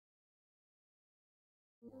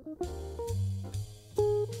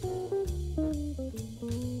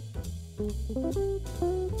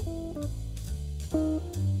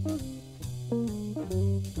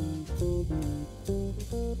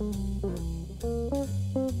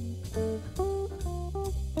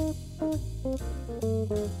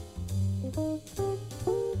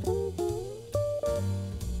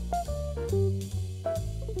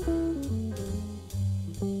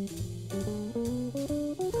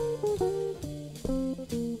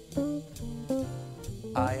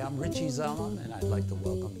Hi, I'm Richie Zellum, and I'd like to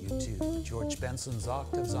welcome you to George Benson's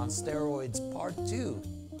Octaves on Steroids Part 2.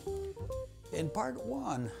 In Part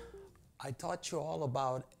 1, I taught you all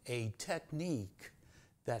about a technique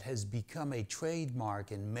that has become a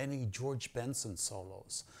trademark in many George Benson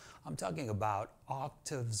solos. I'm talking about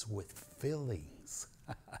octaves with fillings.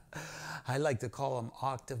 I like to call them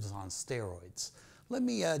octaves on steroids. Let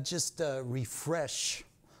me just refresh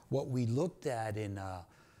what we looked at in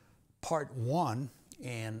Part 1.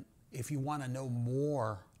 And if you want to know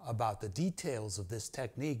more about the details of this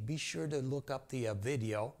technique, be sure to look up the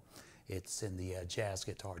video. It's in the Jazz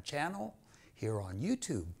Guitar channel here on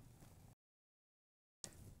YouTube.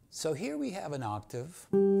 So here we have an octave.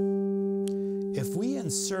 If we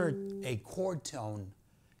insert a chord tone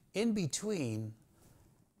in between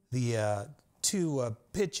the two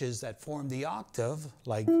pitches that form the octave,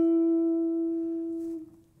 like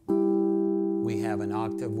we have an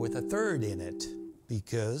octave with a third in it,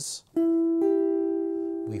 because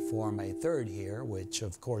we form a third here, which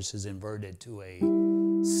of course is inverted to a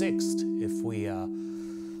sixth if we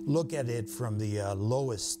look at it from the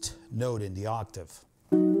lowest note in the octave.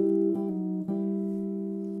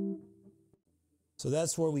 So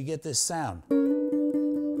that's where we get this sound.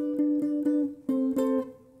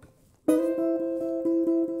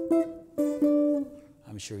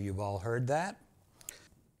 I'm sure you've all heard that.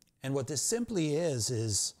 And what this simply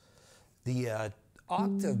is the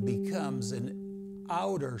octave becomes an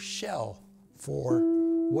outer shell for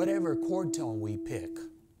whatever chord tone we pick.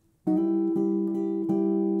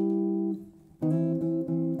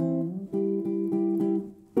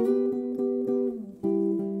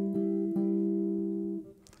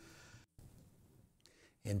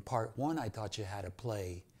 In Part 1, I taught you how to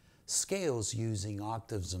play scales using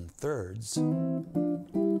octaves and thirds.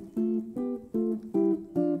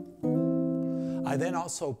 I then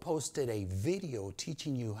also posted a video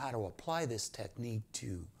teaching you how to apply this technique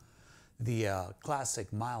to the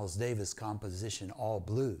classic Miles Davis composition, All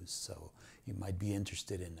Blues. So you might be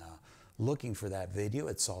interested in looking for that video.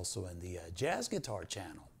 It's also in the Jazz Guitar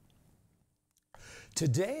channel.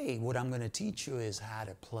 Today, what I'm going to teach you is how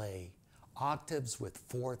to play octaves with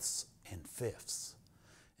fourths and fifths.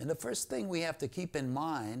 And the first thing we have to keep in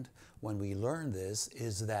mind when we learn this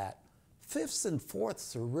is that fifths and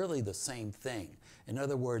fourths are really the same thing. In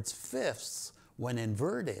other words, fifths, when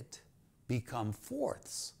inverted, become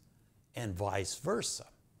fourths, and vice versa.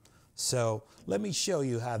 So let me show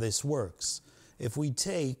you how this works. If we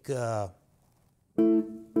take this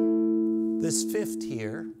fifth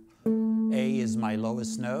here, A is my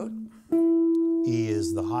lowest note, E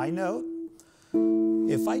is the high note.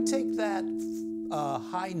 If I take that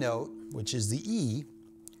high note, which is the E,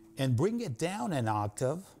 and bring it down an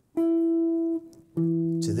octave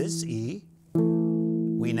to this E,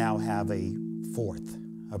 we now have a fourth,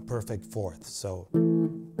 a perfect fourth. So,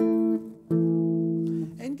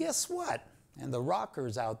 and guess what? And the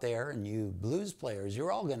rockers out there and you blues players,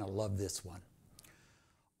 you're all gonna love this one.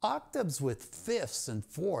 Octaves with fifths and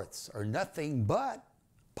fourths are nothing but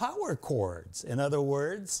power chords. In other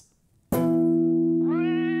words,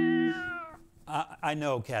 I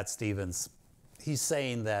know Cat Stevens, he's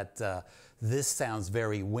saying that this sounds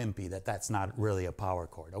very wimpy, that's not really a power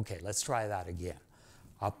chord. Okay, let's try that again.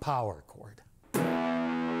 A power chord.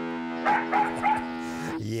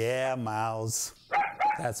 Yeah, Miles.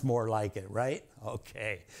 That's more like it, right?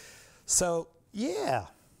 Okay. So, yeah.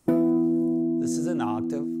 This is an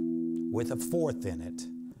octave with a fourth in it.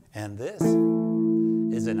 And this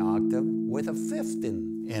is an octave with a fifth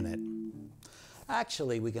in it.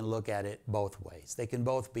 Actually, we can look at it both ways. They can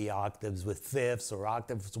both be octaves with fifths or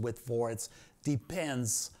octaves with fourths.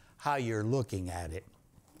 Depends how you're looking at it.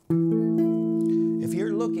 If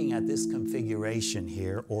you're looking at this configuration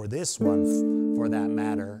here, or this one for that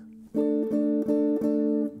matter,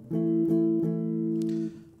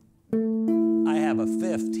 I have a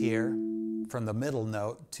fifth here from the middle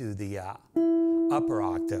note to the upper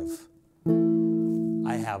octave.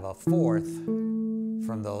 I have a fourth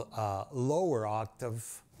from the lower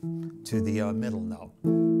octave to the middle note.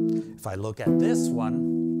 If I look at this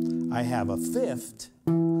one, I have a fifth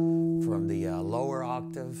from the lower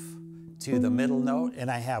octave to the middle note, and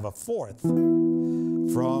I have a fourth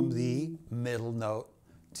from the middle note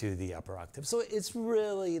to the upper octave. So it's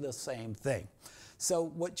really the same thing. So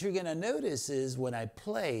what you're going to notice is when I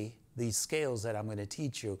play these scales that I'm going to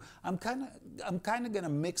teach you, I'm kind of going to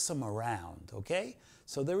mix them around, okay?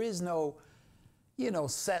 So there is no,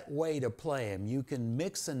 set way to play them. You can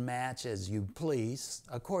mix and match as you please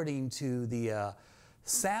according to the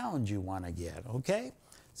sound you want to get, okay?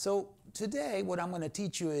 So today what I'm going to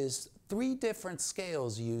teach you is 3 different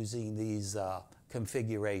scales using these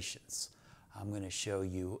configurations. I'm going to show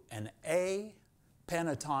you an A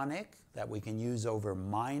pentatonic that we can use over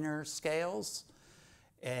minor scales,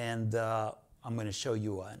 and I'm going to show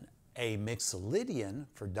you an A mixolydian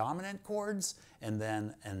for dominant chords, and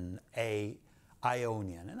then an A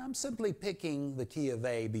Ionian. And I'm simply picking the key of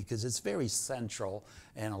A because it's very central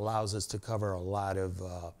and allows us to cover a lot of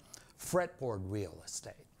fretboard real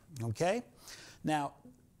estate. Okay? Now,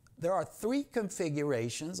 there are 3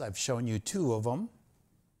 configurations. I've shown you 2 of them.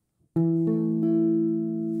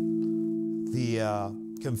 The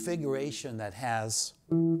configuration that has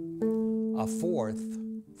a fourth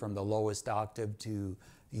from the lowest octave to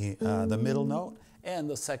the middle note, and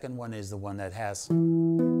the second one is the one that has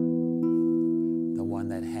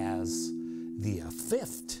the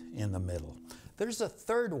fifth in the middle. There's a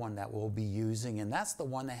third one that we'll be using, and that's the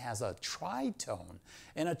one that has a tritone.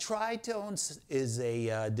 And a tritone is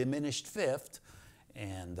a diminished fifth,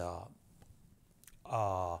 and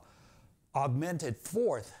augmented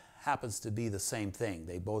fourth happens to be the same thing.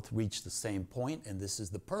 They both reach the same point, and this is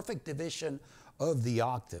the perfect division of the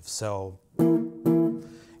octave. So,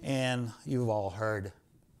 and you've all heard,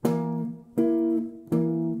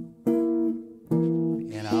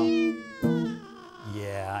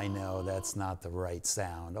 yeah, I know that's not the right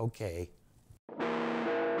sound. Okay.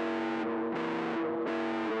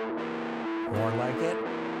 More like it.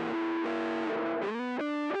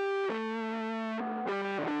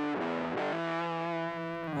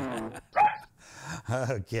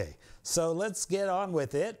 Okay, so let's get on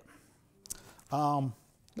with it.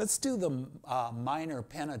 Let's do the minor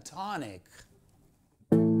pentatonic.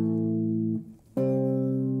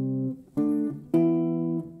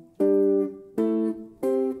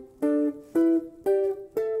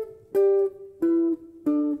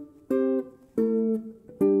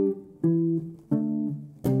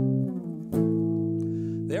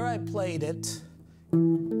 There I played it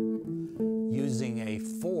using a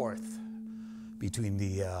fourth between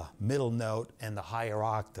the middle note and the higher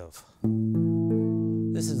octave.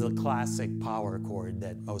 This is a classic power chord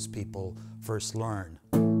that most people first learn.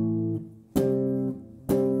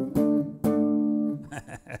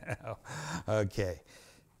 Okay.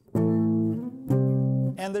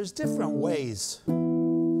 And there's different ways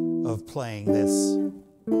of playing this.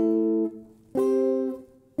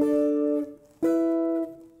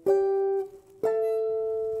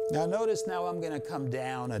 Now notice now I'm going to come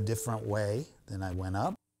down a different way than I went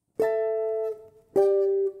up.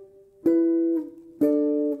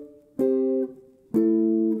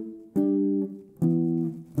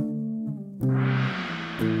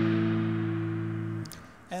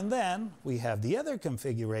 And then we have the other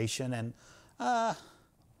configuration, and I'm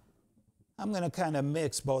going to kind of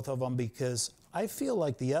mix both of them because I feel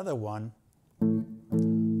like the other one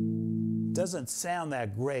doesn't sound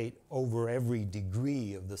that great over every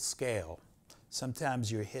degree of the scale. Sometimes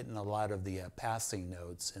you're hitting a lot of the passing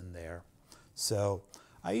notes in there. So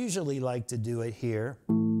I usually like to do it here.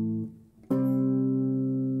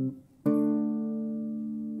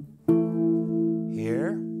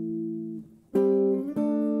 Here.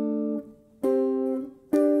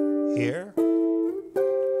 Here.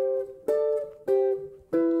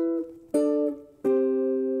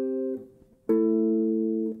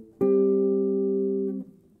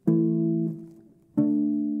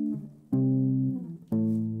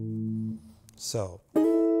 So,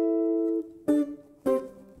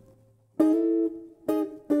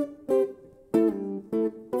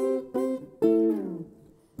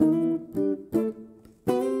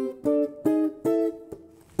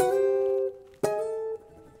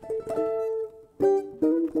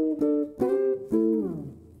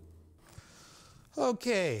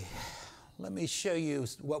 okay, let me show you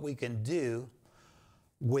what we can do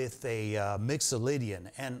with a mixolydian,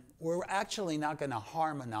 and we're actually not going to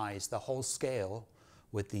harmonize the whole scale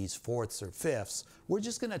with these fourths or fifths. We're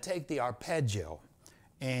just going to take the arpeggio,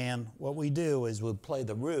 and what we do is we'll play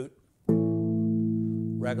the root,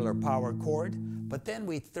 regular power chord, but then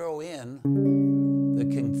we throw in the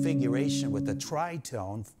configuration with the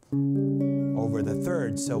tritone over the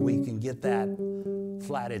third so we can get that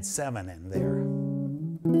flatted 7 in there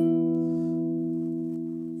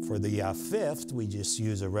For the fifth, we just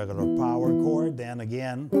use a regular power chord. Then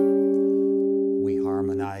again, we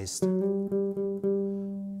harmonized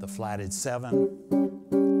the flatted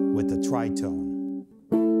 7 with the tritone.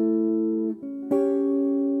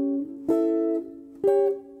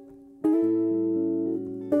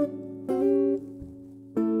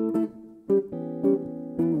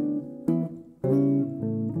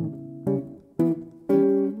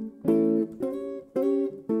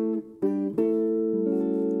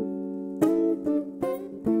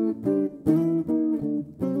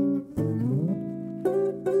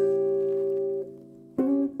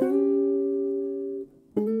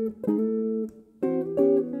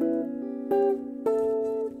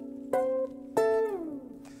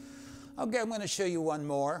 Okay, I'm going to show you one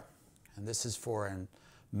more, and this is for a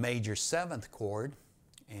major 7th chord.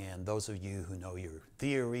 And those of you who know your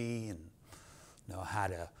theory and know how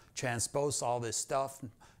to transpose all this stuff,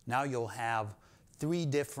 now you'll have 3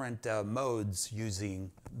 different modes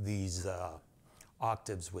using these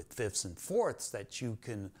octaves with 5ths and 4ths that you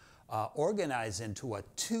can organize into a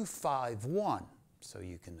 2-5-1. So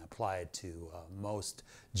you can apply it to most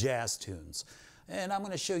jazz tunes. And I'm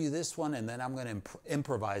going to show you this one, and then I'm going to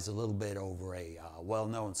improvise a little bit over a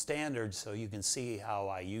well-known standard so you can see how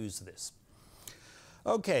I use this.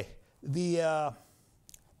 Okay, the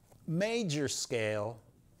major scale,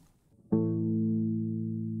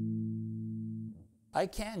 I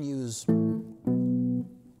can use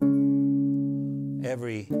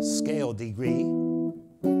every scale degree.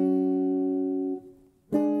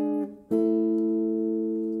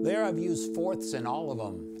 There I've used 4ths in all of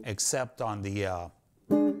them except on the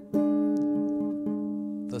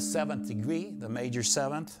 7th degree, the major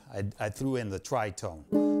 7th. I threw in the tritone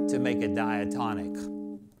to make it diatonic.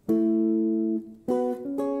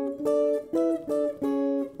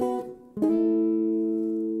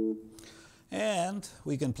 And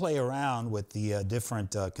we can play around with the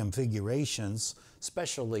different configurations,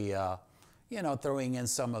 especially you know, throwing in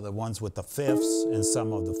some of the ones with the 5ths and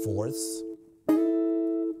some of the 4ths.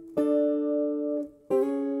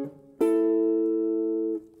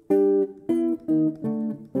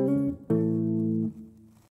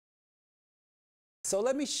 So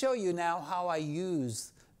let me show you now how I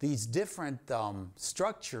use these different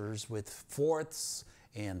structures with 4ths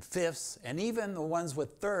and 5ths, and even the ones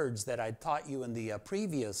with 3rds that I taught you in the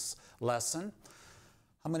previous lesson.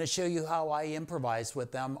 I'm going to show you how I improvise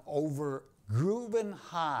with them over groovin'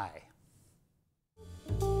 high.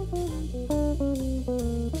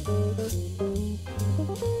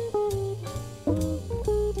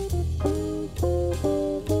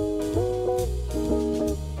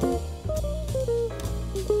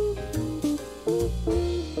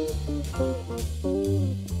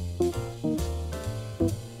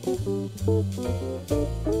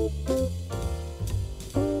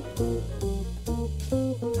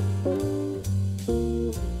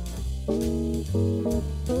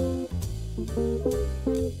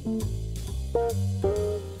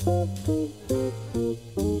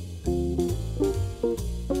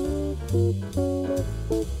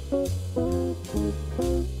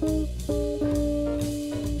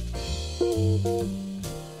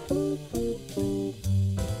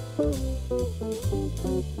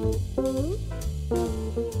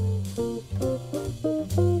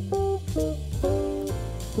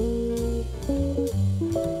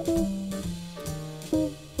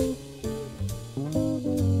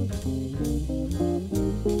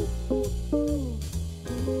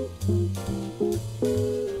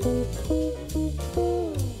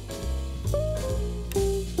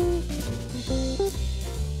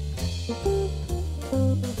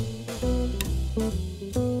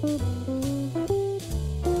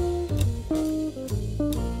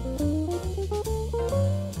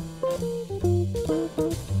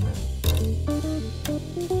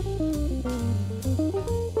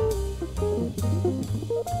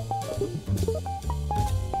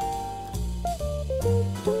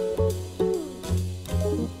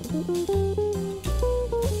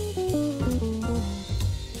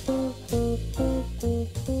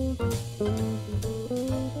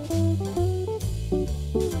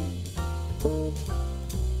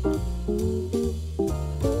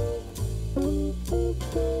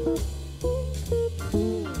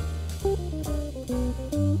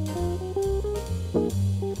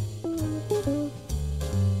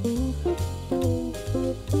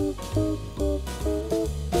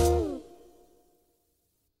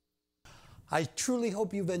 I truly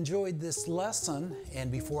hope you've enjoyed this lesson,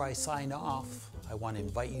 and before I sign off, I want to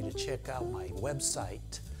invite you to check out my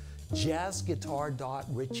website,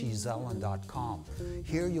 jazzguitar.richiezellen.com.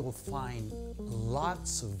 Here you'll find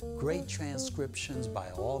lots of great transcriptions by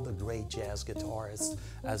all the great jazz guitarists,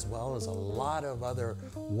 as well as a lot of other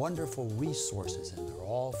wonderful resources, and they're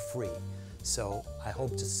all free. So I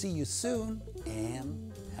hope to see you soon,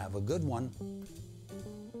 and have a good one.